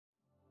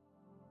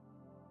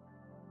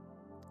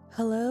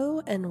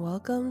Hello and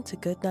welcome to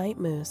Goodnight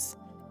Moose,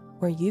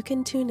 where you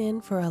can tune in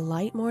for a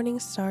light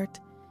morning start,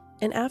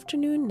 an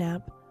afternoon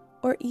nap,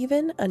 or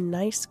even a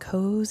nice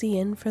cozy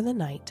in for the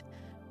night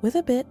with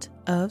a bit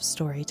of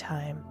story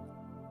time.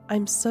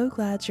 I'm so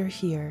glad you're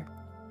here.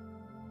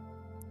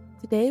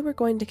 Today we're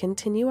going to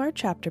continue our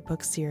chapter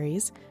book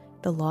series,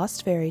 The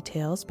Lost Fairy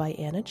Tales by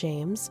Anna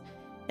James,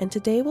 and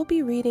today we'll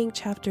be reading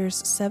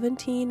chapters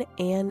 17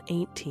 and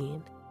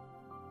 18.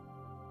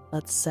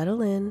 Let's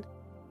settle in,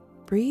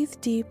 breathe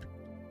deep,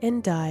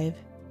 and dive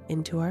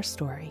into our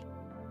story.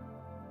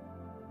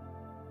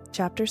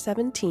 Chapter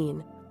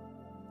 17.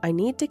 I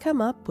need to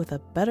come up with a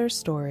better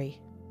story.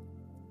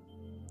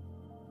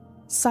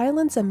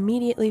 Silence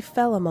immediately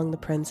fell among the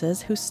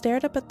princes, who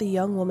stared up at the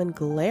young woman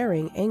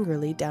glaring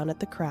angrily down at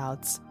the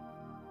crowds.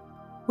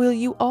 "Will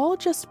you all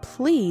just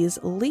please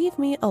leave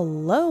me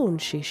alone?"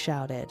 she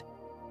shouted.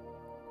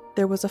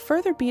 There was a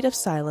further beat of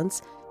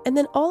silence, and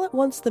then all at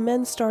once the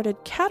men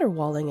started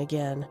caterwauling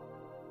again.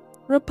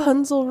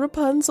 "Rapunzel,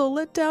 Rapunzel,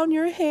 let down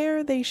your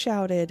hair," they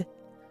shouted.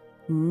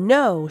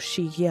 "No,"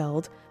 she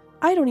yelled.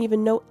 "I don't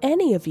even know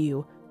any of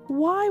you.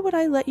 Why would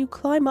I let you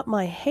climb up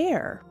my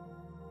hair?"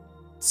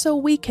 "So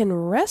we can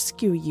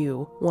rescue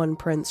you," one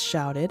prince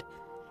shouted.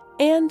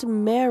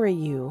 "And marry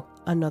you,"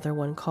 another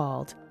one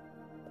called.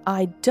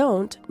 "I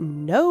don't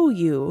know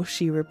you,"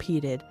 she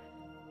repeated.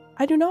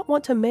 "I do not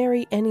want to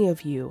marry any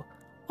of you.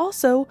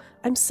 Also,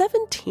 I'm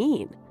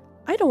 17.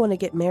 I don't want to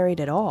get married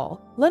at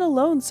all, let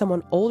alone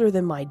someone older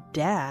than my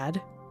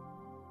dad."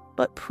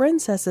 "But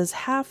princesses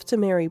have to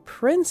marry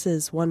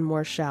princes," one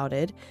more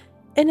shouted,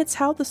 "and it's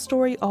how the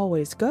story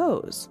always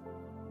goes."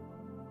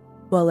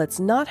 "Well, it's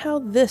not how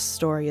this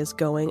story is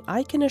going,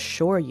 I can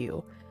assure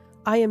you.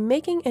 I am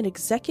making an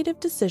executive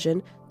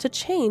decision to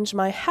change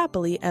my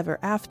happily ever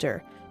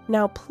after.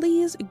 Now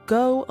please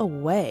go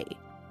away."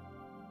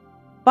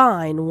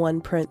 "Fine,"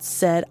 one prince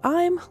said.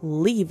 "I'm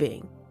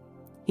leaving."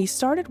 He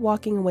started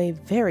walking away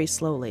very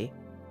slowly.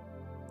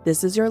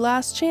 "This is your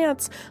last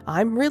chance.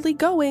 I'm really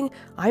going.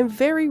 I'm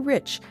very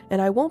rich,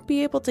 and I won't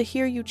be able to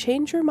hear you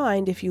change your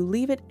mind if you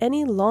leave it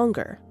any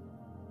longer."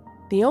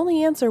 The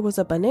only answer was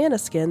a banana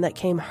skin that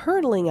came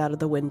hurtling out of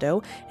the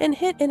window and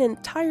hit an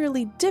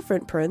entirely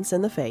different prince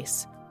in the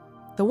face.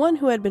 The one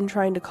who had been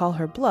trying to call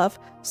her bluff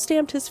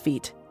stamped his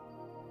feet.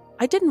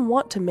 "I didn't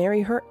want to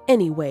marry her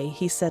anyway,"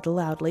 he said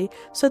loudly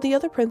so the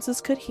other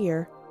princes could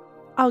hear.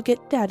 "I'll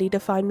get Daddy to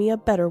find me a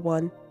better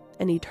one,"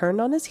 and he turned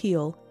on his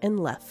heel and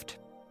left.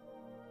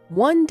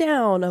 "One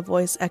down," a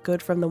voice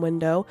echoed from the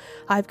window.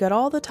 "I've got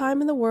all the time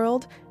in the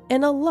world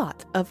and a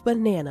lot of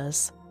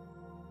bananas."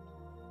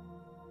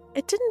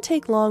 It didn't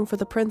take long for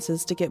the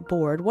princes to get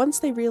bored once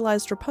they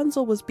realized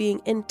Rapunzel was being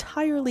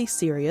entirely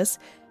serious,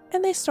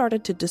 and they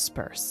started to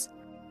disperse.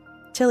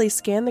 Tilly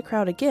scanned the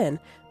crowd again,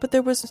 but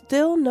there was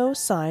still no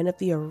sign of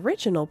the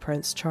original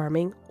Prince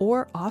Charming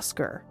or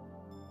Oscar.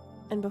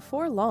 And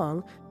before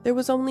long, there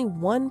was only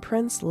one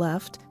prince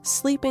left,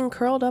 sleeping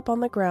curled up on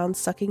the ground,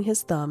 sucking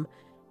his thumb,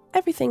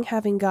 everything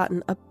having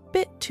gotten a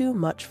bit too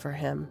much for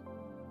him.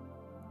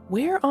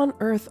 Where on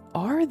earth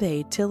are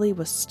they? Tilly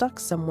was stuck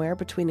somewhere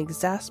between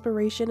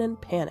exasperation and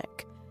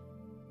panic.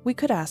 "We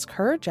could ask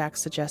her," Jack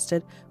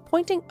suggested.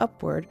 Pointing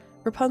upward,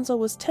 Rapunzel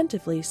was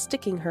tentatively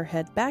sticking her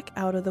head back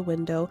out of the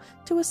window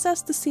to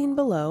assess the scene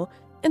below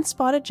and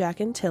spotted Jack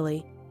and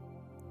Tilly.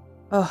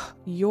 "Oh,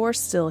 you're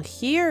still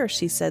here,"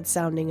 she said,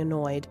 sounding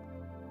annoyed.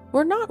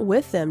 "We're not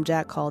with them,"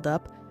 Jack called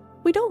up.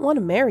 "We don't want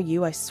to marry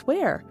you, I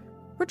swear.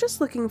 We're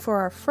just looking for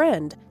our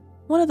friend.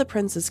 One of the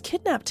princes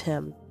kidnapped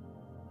him."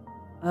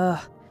 "Ugh,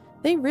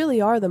 they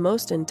really are the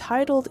most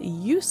entitled,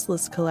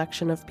 useless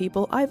collection of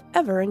people I've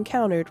ever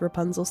encountered,"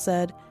 Rapunzel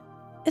said.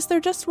 "Is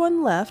there just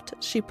one left?"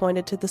 She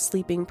pointed to the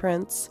sleeping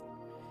prince.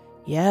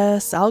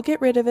 "Yes, I'll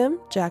get rid of him,"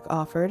 Jack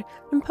offered,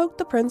 and poked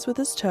the prince with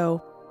his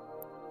toe.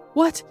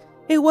 "What?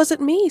 It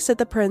wasn't me," said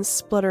the prince,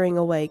 spluttering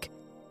awake.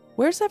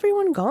 "Where's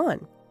everyone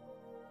gone?"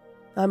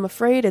 "I'm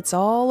afraid it's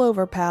all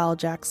over, pal,"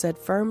 Jack said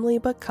firmly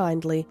but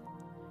kindly.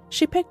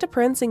 "She picked a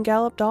prince and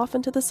galloped off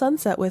into the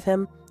sunset with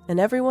him, and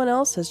everyone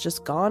else has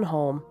just gone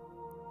home.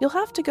 You'll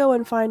have to go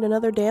and find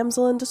another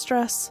damsel in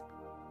distress."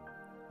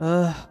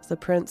 "Ugh," the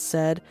prince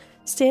said,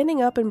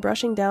 standing up and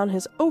brushing down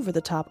his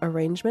over-the-top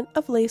arrangement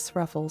of lace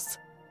ruffles.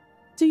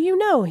 "Do you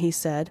know," he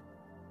said,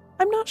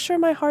 "I'm not sure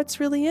my heart's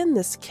really in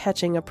this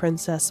catching a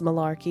princess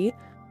malarkey.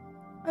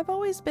 I've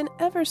always been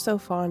ever so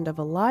fond of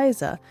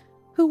Eliza,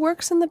 who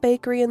works in the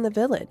bakery in the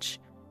village.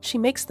 She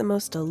makes the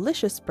most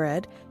delicious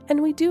bread,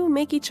 and we do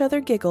make each other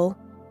giggle.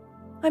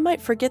 I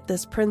might forget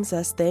this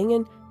princess thing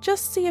and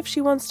just see if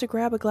she wants to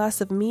grab a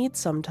glass of mead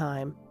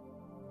sometime."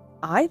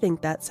 "I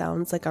think that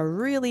sounds like a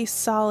really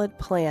solid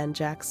plan,"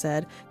 Jack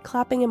said,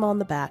 clapping him on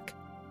the back.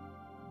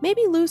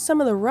 "Maybe lose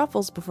some of the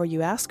ruffles before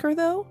you ask her,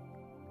 though?"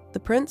 The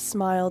prince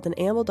smiled and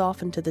ambled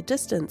off into the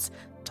distance,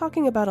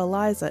 talking about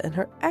Eliza and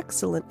her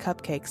excellent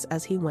cupcakes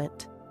as he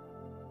went.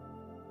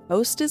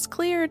 "Coast is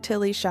clear,"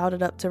 Tilly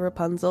shouted up to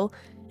Rapunzel,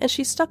 and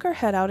she stuck her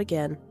head out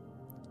again.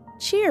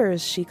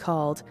 "Cheers," she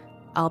called.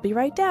 "I'll be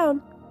right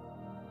down."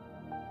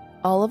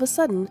 All of a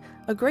sudden,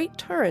 a great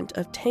torrent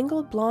of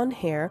tangled blonde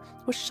hair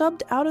was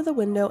shoved out of the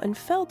window and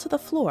fell to the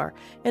floor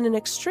in an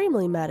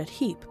extremely matted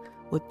heap,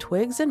 with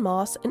twigs and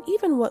moss and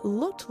even what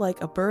looked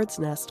like a bird's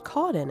nest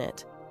caught in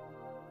it.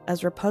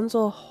 As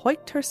Rapunzel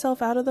hoiked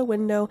herself out of the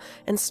window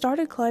and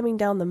started climbing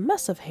down the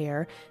mess of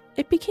hair,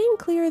 it became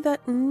clear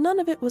that none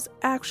of it was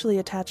actually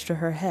attached to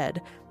her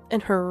head,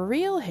 and her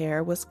real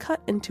hair was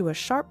cut into a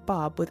sharp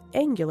bob with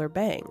angular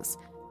bangs.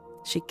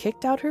 She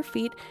kicked out her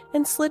feet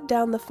and slid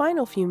down the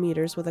final few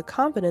meters with a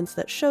confidence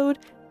that showed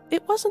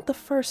it wasn't the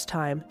first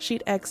time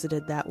she'd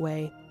exited that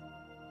way.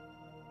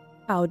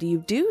 "How do you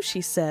do?"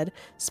 she said,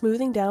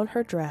 smoothing down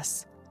her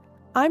dress.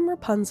 "I'm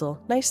Rapunzel.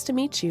 Nice to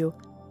meet you.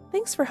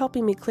 Thanks for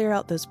helping me clear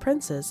out those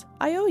princes.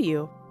 I owe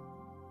you."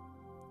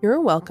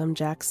 "You're welcome,"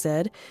 Jack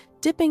said,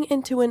 dipping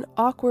into an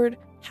awkward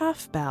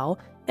half-bow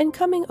and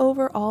coming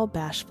over all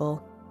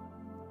bashful.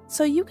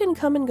 "So you can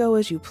come and go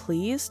as you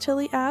please?"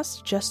 Tilly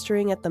asked,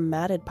 gesturing at the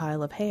matted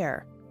pile of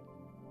hair.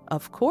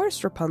 "Of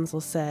course,"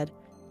 Rapunzel said.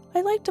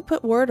 "I like to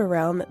put word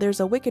around that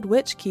there's a wicked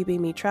witch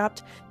keeping me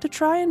trapped to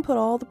try and put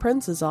all the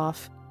princes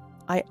off.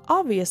 I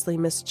obviously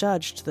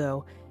misjudged,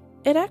 though.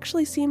 It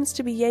actually seems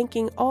to be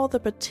yanking all the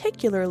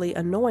particularly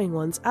annoying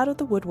ones out of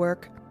the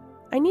woodwork.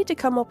 I need to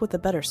come up with a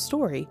better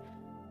story,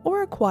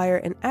 or acquire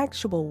an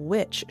actual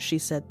witch," she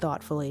said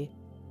thoughtfully.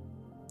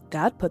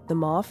 "That'd put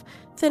them off,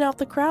 thin out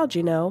the crowd,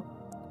 you know.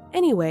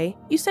 Anyway,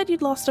 you said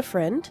you'd lost a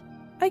friend?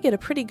 I get a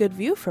pretty good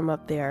view from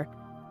up there.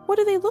 What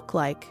do they look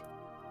like?"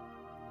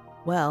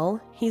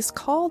 "Well, he's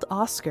called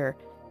Oscar,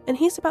 and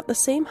he's about the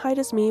same height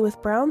as me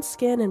with brown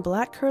skin and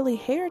black curly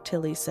hair,"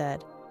 Tilly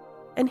said.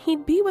 "And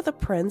he'd be with a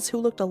prince who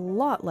looked a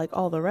lot like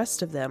all the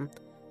rest of them,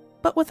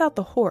 but without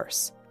the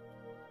horse.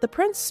 The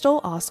prince stole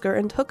Oscar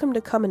and took him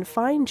to come and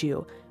find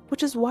you,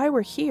 which is why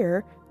we're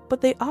here, but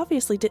they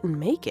obviously didn't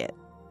make it."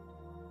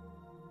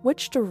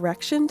 "Which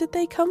direction did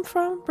they come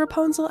from?"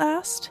 Rapunzel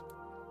asked.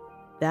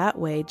 "That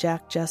way,"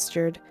 Jack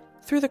gestured,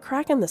 "through the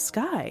crack in the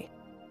sky."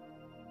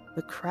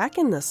 "The crack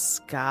in the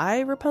sky?"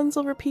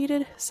 Rapunzel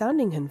repeated,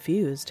 sounding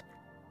confused.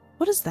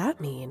 "What does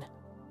that mean?"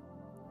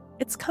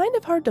 "It's kind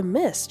of hard to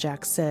miss,"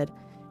 Jack said.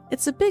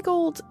 "It's a big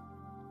old...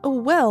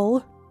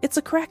 well, it's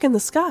a crack in the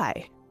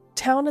sky,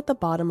 down at the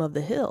bottom of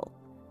the hill.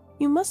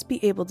 You must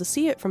be able to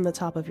see it from the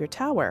top of your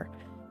tower.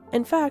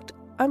 In fact,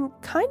 I'm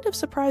kind of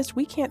surprised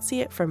we can't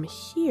see it from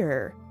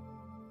here."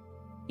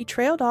 He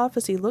trailed off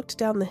as he looked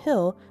down the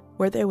hill,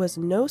 where there was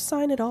no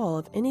sign at all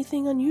of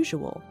anything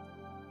unusual.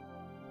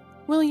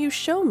 "Will you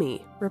show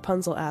me?"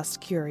 Rapunzel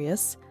asked,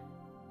 curious.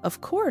 "Of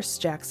course,"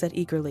 Jack said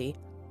eagerly.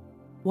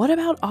 "What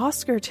about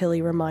Oscar?"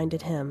 Tilly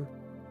reminded him.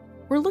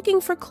 "We're looking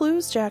for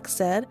clues," Jack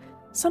said.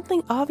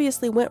 "Something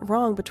obviously went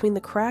wrong between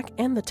the crack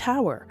and the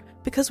tower,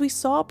 because we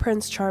saw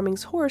Prince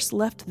Charming's horse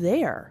left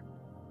there."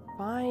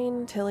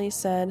 "Fine," Tilly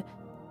said,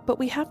 "but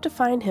we have to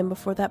find him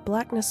before that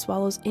blackness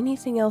swallows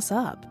anything else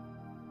up."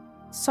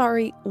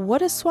 "Sorry,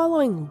 what is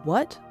swallowing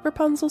what?"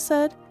 Rapunzel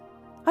said.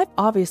 "I've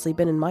obviously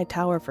been in my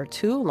tower for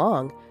too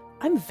long.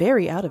 I'm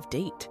very out of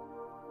date."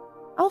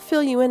 "I'll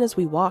fill you in as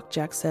we walk,"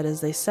 Jack said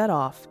as they set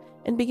off,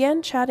 and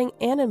began chatting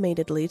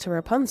animatedly to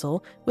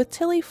Rapunzel, with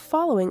Tilly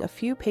following a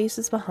few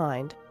paces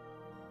behind.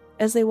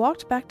 As they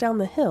walked back down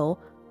the hill,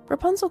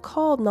 Rapunzel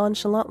called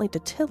nonchalantly to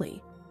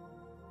Tilly.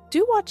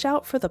 "Do watch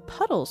out for the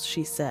puddles,"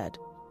 she said.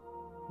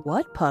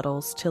 "What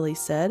puddles?" Tilly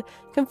said,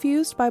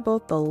 confused by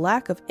both the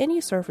lack of any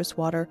surface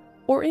water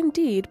or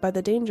indeed by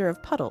the danger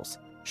of puddles,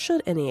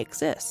 should any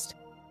exist.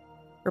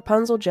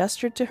 Rapunzel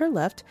gestured to her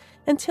left,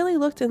 and Tilly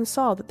looked and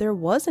saw that there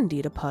was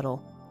indeed a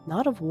puddle,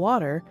 not of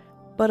water,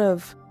 but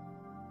of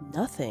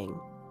nothing.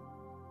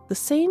 The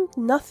same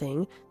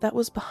nothing that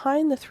was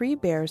behind the 3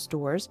 bears'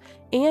 doors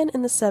and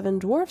in the 7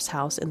 dwarfs'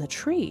 house in the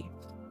tree.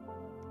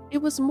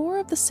 It was more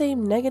of the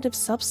same negative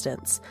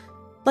substance,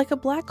 like a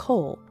black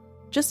hole,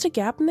 just a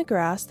gap in the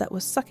grass that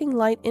was sucking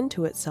light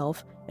into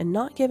itself and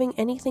not giving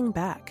anything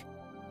back.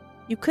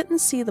 You couldn't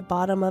see the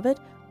bottom of it,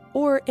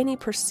 or any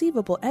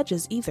perceivable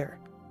edges either.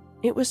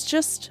 It was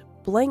just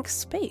blank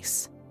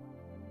space.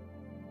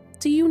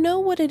 "Do you know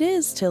what it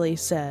is?" Tilly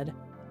said.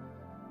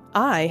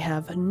 "I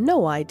have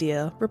no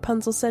idea,"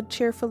 Rapunzel said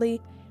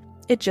cheerfully.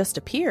 "It just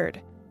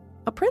appeared.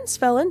 A prince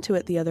fell into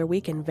it the other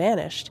week and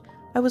vanished.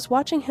 I was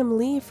watching him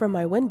leave from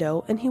my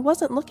window, and he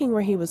wasn't looking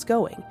where he was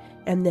going,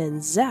 and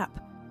then zap,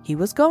 he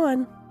was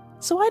gone.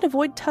 So I'd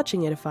avoid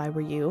touching it if I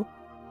were you."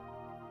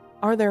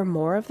 "Are there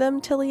more of them?"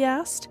 Tilly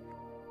asked.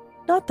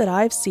 "Not that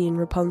I've seen,"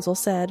 Rapunzel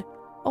said,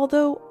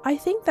 "although I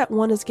think that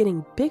one is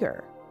getting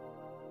bigger."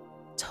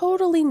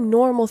 "Totally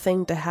normal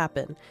thing to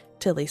happen,"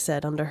 Tilly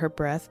said under her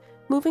breath,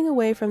 moving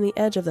away from the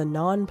edge of the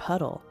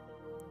non-puddle.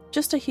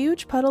 Just a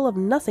huge puddle of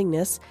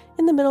nothingness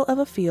in the middle of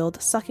a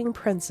field sucking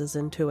princes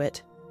into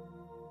it.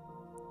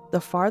 The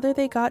farther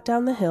they got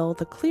down the hill,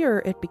 the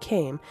clearer it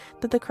became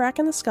that the crack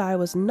in the sky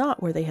was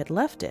not where they had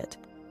left it.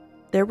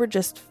 There were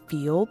just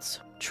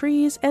fields,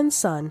 trees, and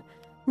sun,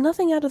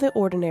 nothing out of the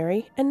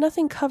ordinary, and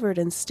nothing covered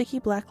in sticky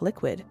black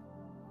liquid.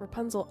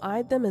 Rapunzel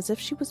eyed them as if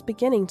she was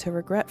beginning to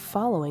regret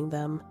following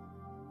them.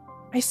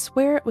 I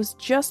swear it was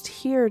just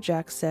here,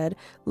 Jack said,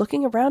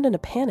 looking around in a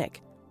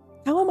panic.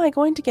 How am I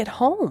going to get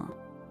home?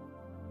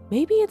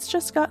 Maybe it's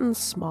just gotten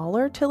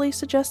smaller, Tilly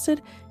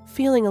suggested,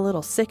 feeling a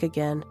little sick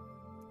again.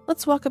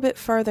 Let's walk a bit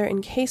farther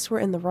in case we're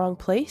in the wrong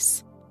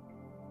place.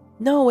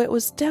 No, it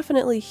was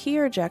definitely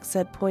here, Jack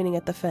said, pointing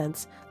at the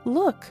fence.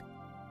 Look!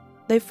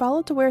 They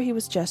followed to where he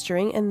was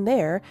gesturing, and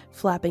there,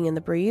 flapping in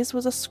the breeze,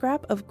 was a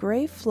scrap of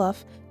gray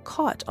fluff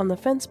caught on the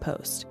fence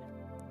post.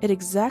 It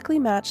exactly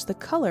matched the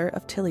color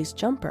of Tilly's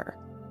jumper.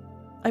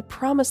 I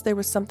promised there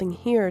was something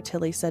here,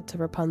 Tilly said to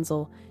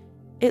Rapunzel.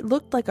 It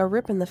looked like a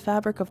rip in the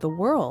fabric of the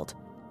world.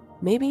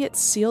 Maybe it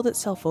sealed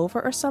itself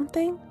over or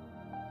something?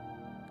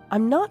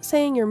 I'm not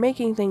saying you're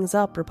making things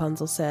up,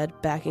 Rapunzel said,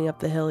 backing up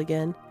the hill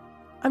again.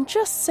 I'm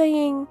just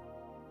saying...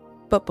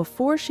 But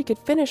before she could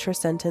finish her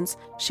sentence,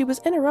 she was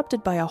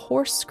interrupted by a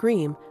hoarse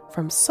scream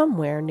from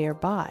somewhere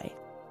nearby.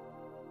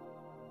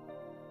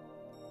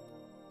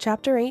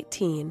 Chapter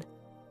 18.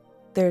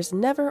 There's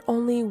never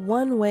only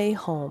one way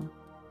home.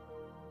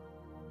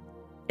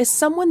 Is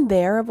someone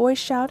there? A voice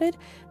shouted.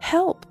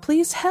 Help!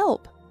 Please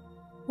help!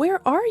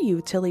 Where are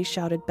you? Tilly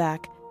shouted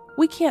back.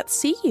 We can't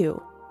see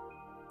you.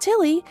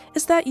 Tilly,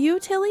 is that you,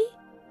 Tilly?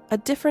 A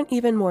different,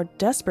 even more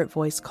desperate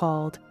voice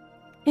called.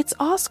 It's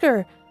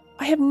Oscar!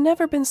 I have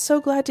never been so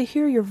glad to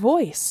hear your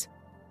voice.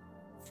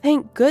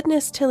 Thank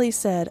goodness, Tilly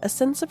said, a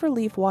sense of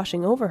relief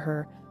washing over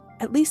her.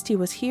 At least he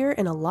was here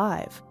and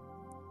alive.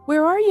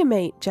 Where are you,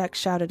 mate? Jack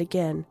shouted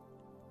again.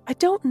 I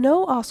don't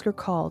know, Oscar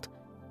called.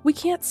 We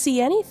can't see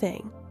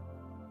anything.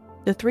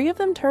 The three of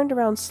them turned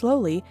around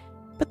slowly,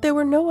 but there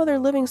were no other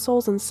living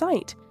souls in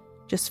sight,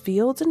 just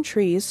fields and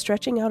trees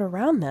stretching out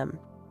around them.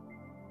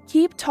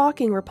 Keep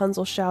talking,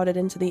 Rapunzel shouted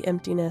into the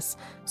emptiness,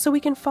 so we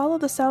can follow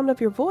the sound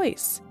of your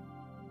voice.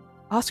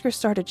 Oscar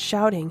started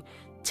shouting,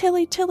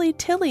 Tilly, Tilly,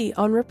 Tilly,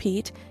 on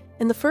repeat,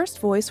 and the first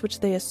voice, which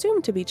they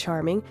assumed to be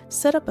Charming,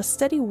 set up a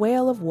steady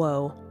wail of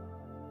woe.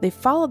 They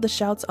followed the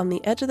shouts on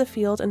the edge of the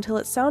field until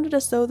it sounded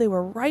as though they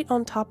were right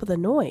on top of the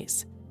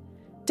noise.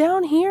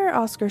 Down here,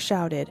 Oscar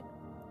shouted.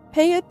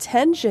 Pay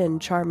attention,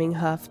 Charming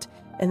huffed,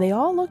 and they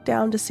all looked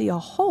down to see a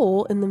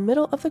hole in the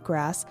middle of the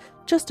grass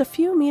just a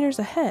few meters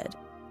ahead.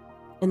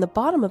 In the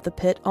bottom of the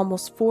pit,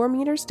 almost 4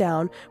 meters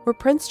down, were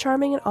Prince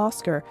Charming and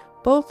Oscar,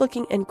 both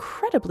looking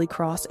incredibly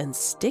cross and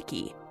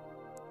sticky.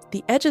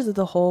 The edges of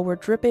the hole were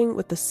dripping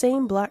with the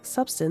same black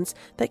substance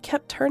that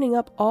kept turning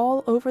up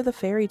all over the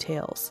fairy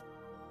tales.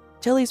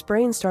 Tilly's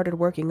brain started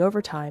working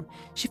overtime.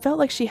 She felt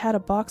like she had a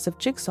box of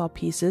jigsaw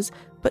pieces,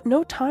 but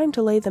no time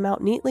to lay them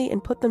out neatly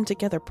and put them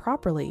together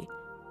properly.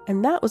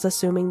 And that was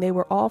assuming they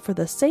were all for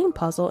the same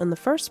puzzle in the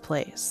first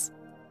place.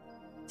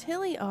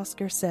 Tilly,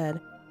 Oscar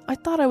said, I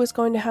thought I was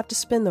going to have to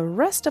spend the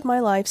rest of my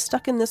life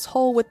stuck in this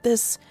hole with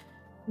this...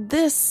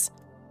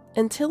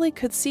 And Tilly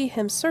could see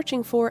him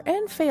searching for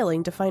and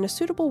failing to find a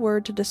suitable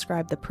word to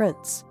describe the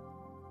prince.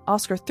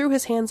 Oscar threw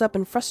his hands up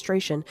in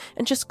frustration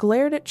and just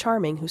glared at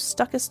Charming, who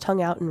stuck his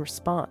tongue out in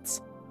response.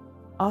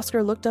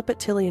 Oscar looked up at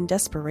Tilly in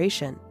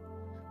desperation.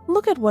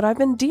 Look at what I've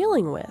been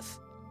dealing with.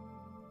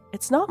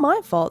 It's not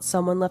my fault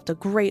someone left a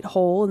great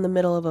hole in the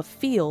middle of a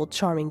field,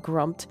 Charming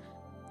grumped.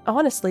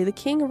 Honestly, the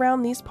king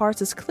around these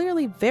parts is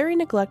clearly very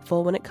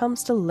neglectful when it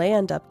comes to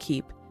land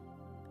upkeep.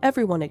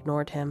 Everyone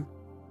ignored him.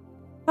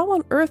 How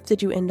on earth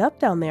did you end up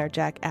down there?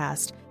 Jack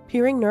asked,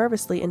 peering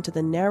nervously into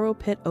the narrow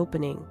pit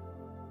opening.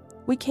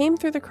 We came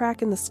through the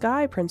crack in the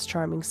sky, Prince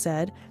Charming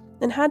said,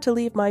 and had to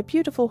leave my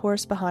beautiful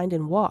horse behind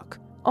and walk.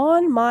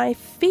 On my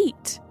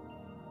feet!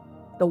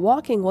 The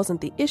walking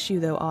wasn't the issue,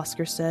 though,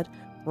 Oscar said,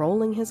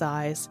 rolling his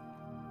eyes.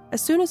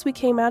 As soon as we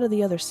came out of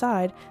the other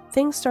side,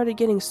 things started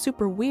getting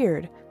super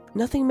weird.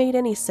 Nothing made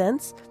any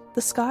sense.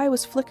 The sky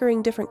was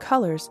flickering different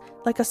colors,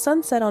 like a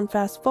sunset on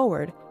fast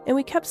forward, and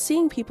we kept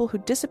seeing people who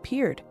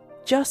disappeared.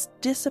 Just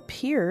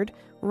disappeared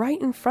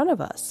right in front of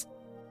us.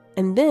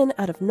 And then,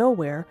 out of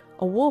nowhere,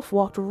 a wolf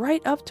walked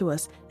right up to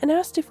us and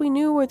asked if we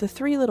knew where the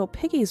 3 little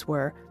piggies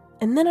were,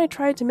 and then I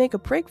tried to make a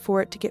break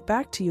for it to get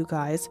back to you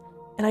guys,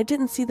 and I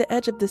didn't see the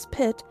edge of this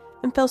pit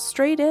and fell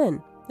straight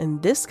in,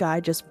 and this guy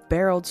just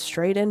barreled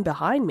straight in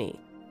behind me.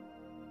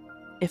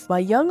 If my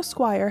young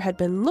squire had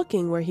been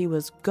looking where he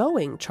was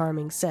going,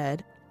 Charming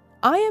said.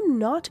 I am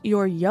not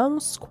your young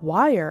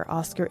squire,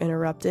 Oscar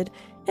interrupted,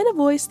 in a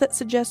voice that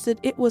suggested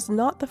it was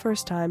not the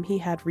first time he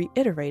had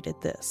reiterated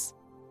this.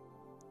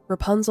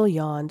 Rapunzel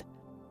yawned.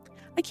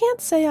 I can't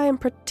say I am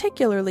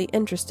particularly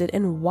interested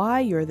in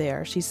why you're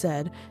there, she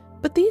said,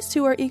 but these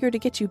two are eager to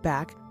get you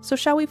back, so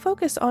shall we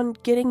focus on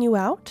getting you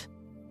out?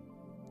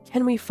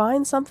 Can we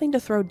find something to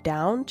throw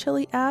down?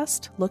 Tilly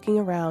asked, looking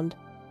around.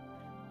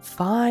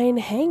 Fine,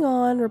 hang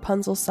on,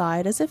 Rapunzel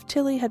sighed as if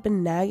Tilly had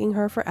been nagging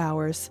her for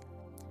hours.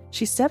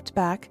 She stepped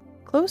back,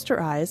 closed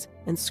her eyes,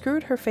 and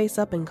screwed her face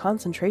up in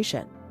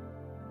concentration.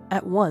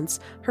 At once,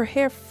 her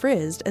hair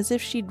frizzed as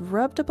if she'd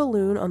rubbed a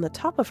balloon on the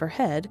top of her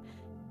head,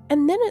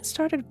 and then it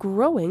started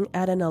growing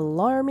at an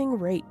alarming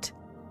rate.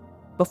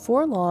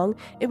 Before long,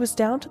 it was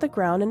down to the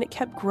ground and it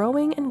kept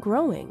growing and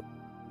growing.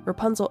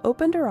 Rapunzel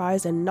opened her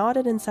eyes and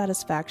nodded in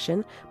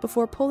satisfaction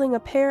before pulling a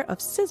pair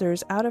of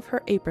scissors out of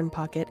her apron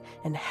pocket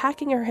and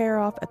hacking her hair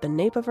off at the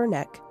nape of her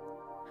neck.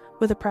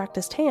 With a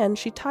practiced hand,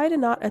 she tied a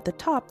knot at the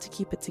top to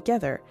keep it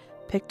together,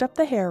 picked up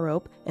the hair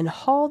rope, and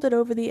hauled it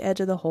over the edge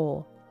of the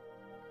hole.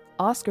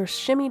 Oscar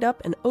shimmied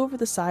up and over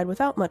the side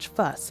without much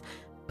fuss,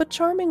 but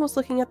Charming was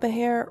looking at the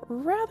hair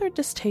rather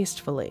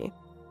distastefully.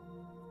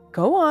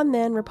 "Go on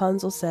then,"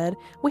 Rapunzel said.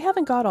 "We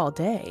haven't got all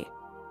day."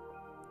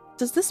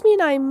 "Does this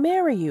mean I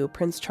marry you?"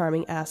 Prince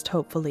Charming asked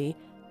hopefully.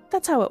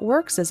 "That's how it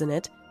works, isn't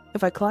it?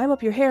 If I climb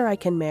up your hair, I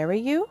can marry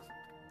you?"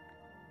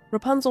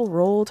 Rapunzel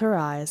rolled her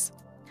eyes.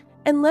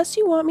 "Unless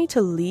you want me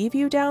to leave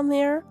you down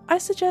there, I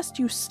suggest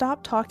you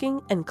stop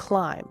talking and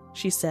climb,"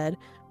 she said,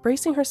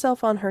 bracing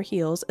herself on her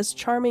heels as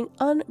Charming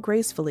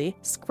ungracefully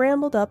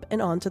scrambled up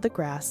and onto the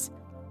grass.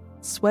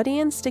 Sweaty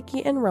and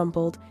sticky and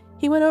rumpled,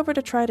 he went over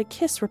to try to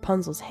kiss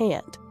Rapunzel's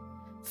hand.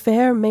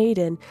 "Fair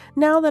maiden,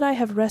 now that I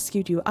have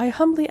rescued you, I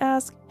humbly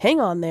ask—" "Hang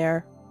on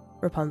there,"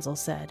 Rapunzel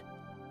said.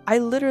 "I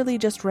literally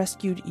just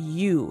rescued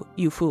you,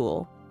 you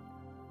fool."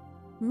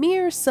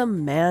 "Mere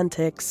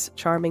semantics,"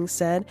 Charming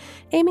said,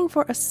 aiming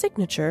for a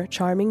signature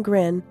charming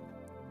grin.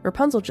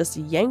 Rapunzel just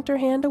yanked her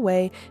hand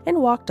away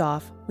and walked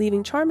off,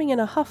 leaving Charming in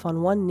a huff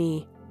on one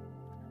knee.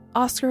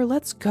 "Oscar,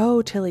 let's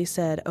go," Tilly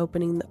said,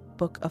 opening the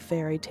book of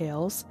fairy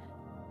tales.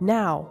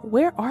 "Now,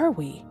 where are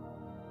we?"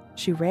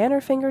 She ran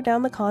her finger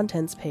down the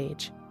contents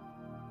page.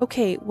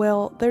 "Okay,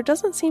 well, there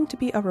doesn't seem to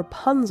be a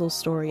Rapunzel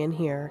story in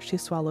here," she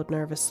swallowed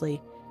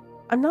nervously.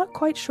 "I'm not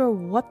quite sure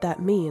what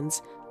that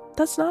means.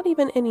 That's not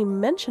even any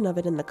mention of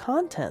it in the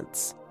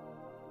contents."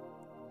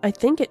 "I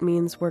think it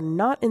means we're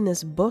not in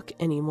this book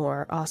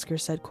anymore," Oscar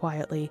said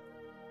quietly.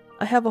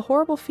 "I have a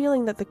horrible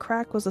feeling that the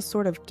crack was a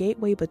sort of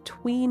gateway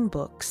between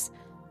books.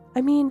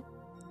 I mean,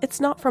 it's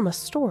not from a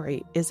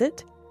story, is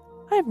it?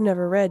 I've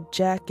never read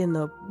Jack in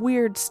the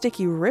Weird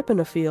Sticky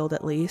Rip-in-a-Field,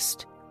 at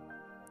least."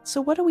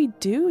 "So what do we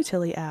do?"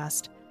 Tilly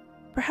asked.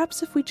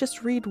 "Perhaps if we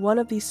just read one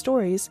of these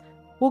stories,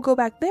 we'll go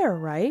back there,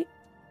 right?"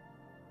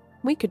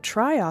 "We could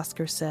try,"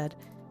 Oscar said.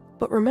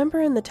 "But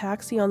remember in the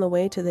taxi on the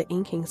way to the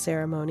inking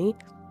ceremony,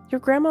 your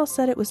grandma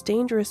said it was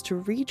dangerous to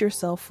read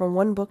yourself from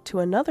one book to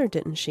another,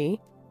 didn't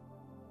she?"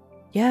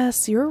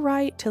 "Yes, you're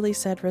right," Tilly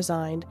said,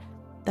 resigned.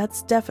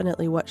 "That's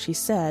definitely what she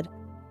said.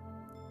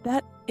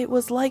 That it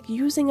was like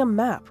using a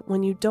map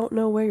when you don't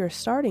know where you're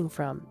starting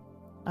from.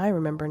 I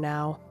remember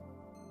now."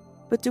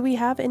 "But do we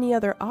have any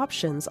other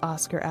options?"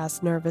 Oscar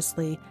asked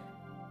nervously.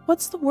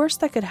 "What's the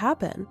worst that could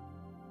happen?"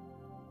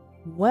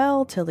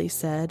 "Well," Tilly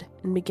said,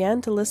 and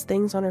began to list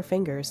things on her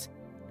fingers.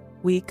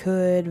 "We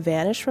could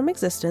vanish from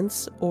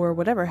existence, or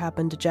whatever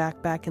happened to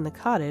Jack back in the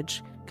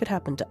cottage could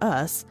happen to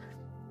us.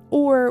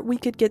 Or we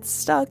could get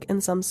stuck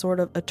in some sort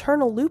of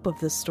eternal loop of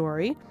this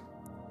story.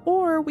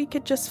 Or we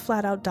could just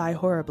flat out die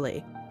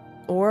horribly.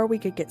 Or we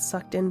could get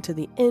sucked into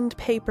the end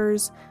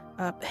papers.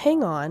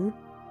 Hang on."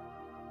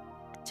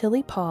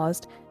 Tilly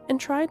paused and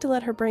tried to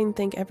let her brain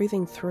think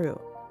everything through.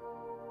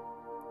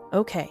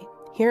 "Okay,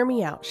 hear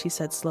me out," she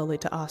said slowly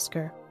to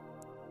Oscar.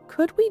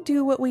 "Could we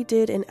do what we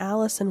did in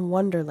Alice in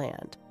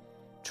Wonderland?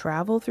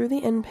 Travel through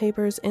the end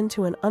papers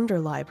into an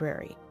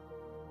underlibrary.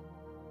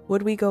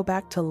 Would we go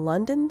back to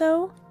London,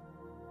 though?"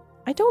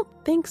 "I don't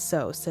think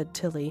so," said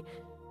Tilly.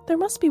 "There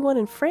must be one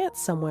in France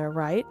somewhere,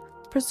 right?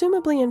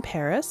 Presumably in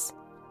Paris.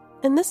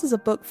 And this is a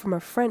book from a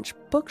French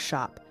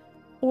bookshop.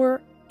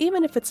 Or,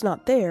 even if it's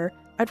not there,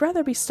 I'd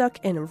rather be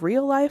stuck in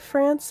real-life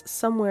France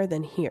somewhere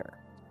than here."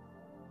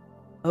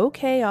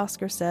 "Okay,"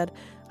 Oscar said.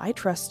 "I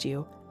trust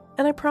you.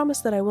 And I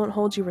promise that I won't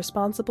hold you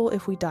responsible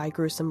if we die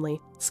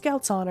gruesomely.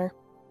 Scout's honor."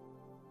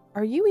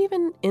 "Are you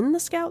even in the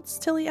Scouts?"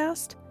 Tilly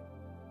asked.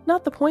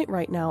 "Not the point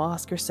right now,"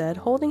 Oscar said,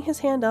 holding his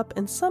hand up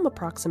in some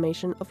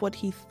approximation of what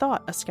he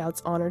thought a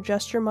Scout's honor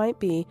gesture might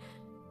be,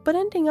 but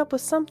ending up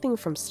with something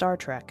from Star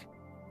Trek.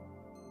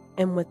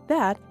 And with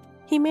that,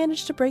 he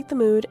managed to break the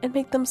mood and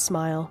make them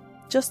smile,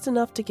 just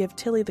enough to give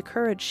Tilly the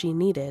courage she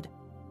needed.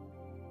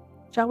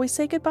 "Shall we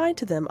say goodbye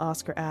to them?"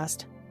 Oscar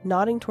asked,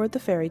 nodding toward the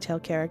fairy tale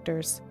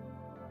characters.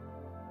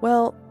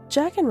 "Well,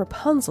 Jack and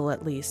Rapunzel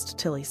at least,"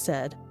 Tilly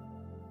said.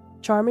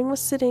 Charming was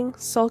sitting,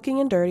 sulking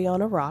and dirty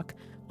on a rock,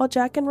 while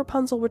Jack and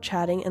Rapunzel were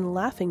chatting and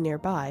laughing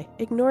nearby,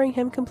 ignoring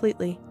him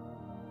completely.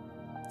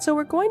 "So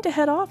we're going to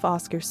head off,"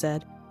 Oscar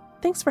said.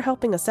 "Thanks for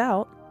helping us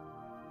out."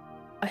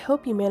 "I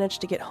hope you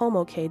managed to get home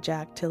okay,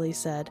 Jack," Tilly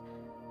said.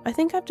 "I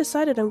think I've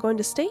decided I'm going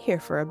to stay here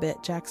for a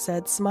bit," Jack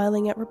said,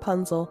 smiling at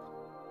Rapunzel.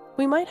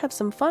 "We might have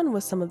some fun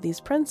with some of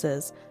these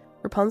princes.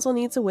 Rapunzel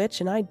needs a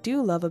witch, and I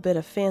do love a bit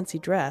of fancy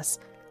dress.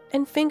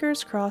 And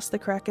fingers crossed the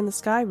crack in the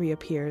sky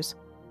reappears.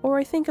 Or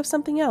I think of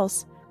something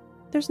else.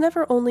 There's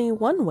never only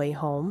one way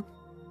home."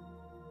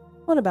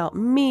 "What about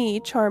me?"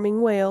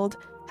 Charming wailed.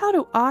 "How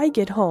do I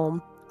get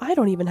home? I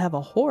don't even have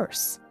a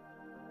horse."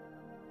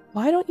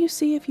 "Why don't you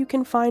see if you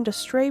can find a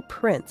stray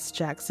prince?"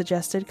 Jack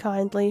suggested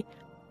kindly.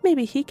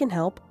 "Maybe he can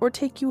help, or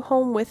take you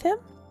home with him?"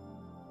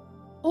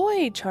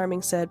 "Oi,"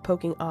 Charming said,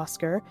 poking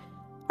Oscar.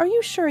 "Are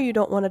you sure you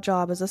don't want a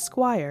job as a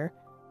squire?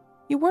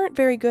 You weren't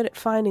very good at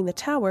finding the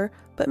tower,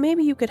 but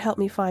maybe you could help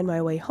me find my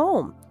way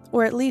home,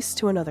 or at least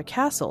to another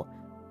castle,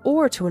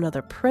 or to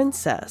another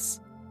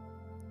princess."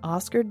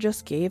 Oscar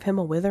just gave him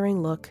a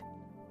withering look.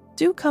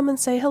 "Do come and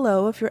say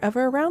hello if you're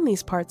ever around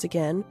these parts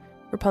again,"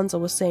 Rapunzel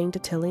was saying to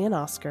Tilly and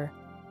Oscar.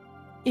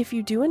 "If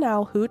you do an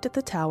owl hoot at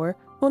the tower,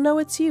 we'll know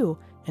it's you,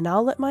 and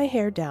I'll let my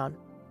hair down.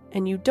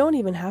 And you don't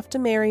even have to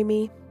marry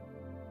me."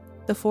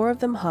 The four of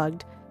them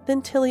hugged,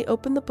 then Tilly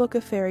opened the book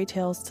of fairy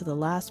tales to the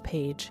last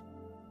page.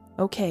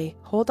 "Okay,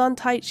 hold on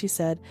tight," she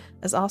said,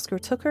 as Oscar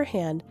took her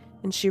hand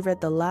and she read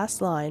the last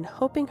line,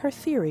 hoping her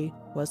theory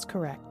was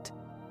correct.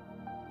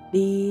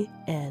 The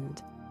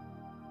end.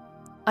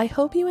 I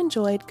hope you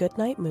enjoyed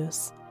Goodnight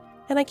Moose,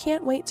 and I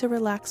can't wait to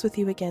relax with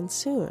you again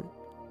soon.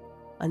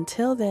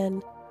 Until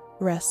then,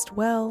 rest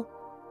well,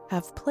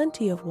 have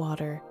plenty of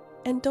water,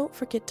 and don't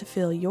forget to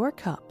fill your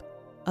cup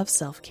of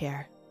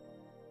self-care.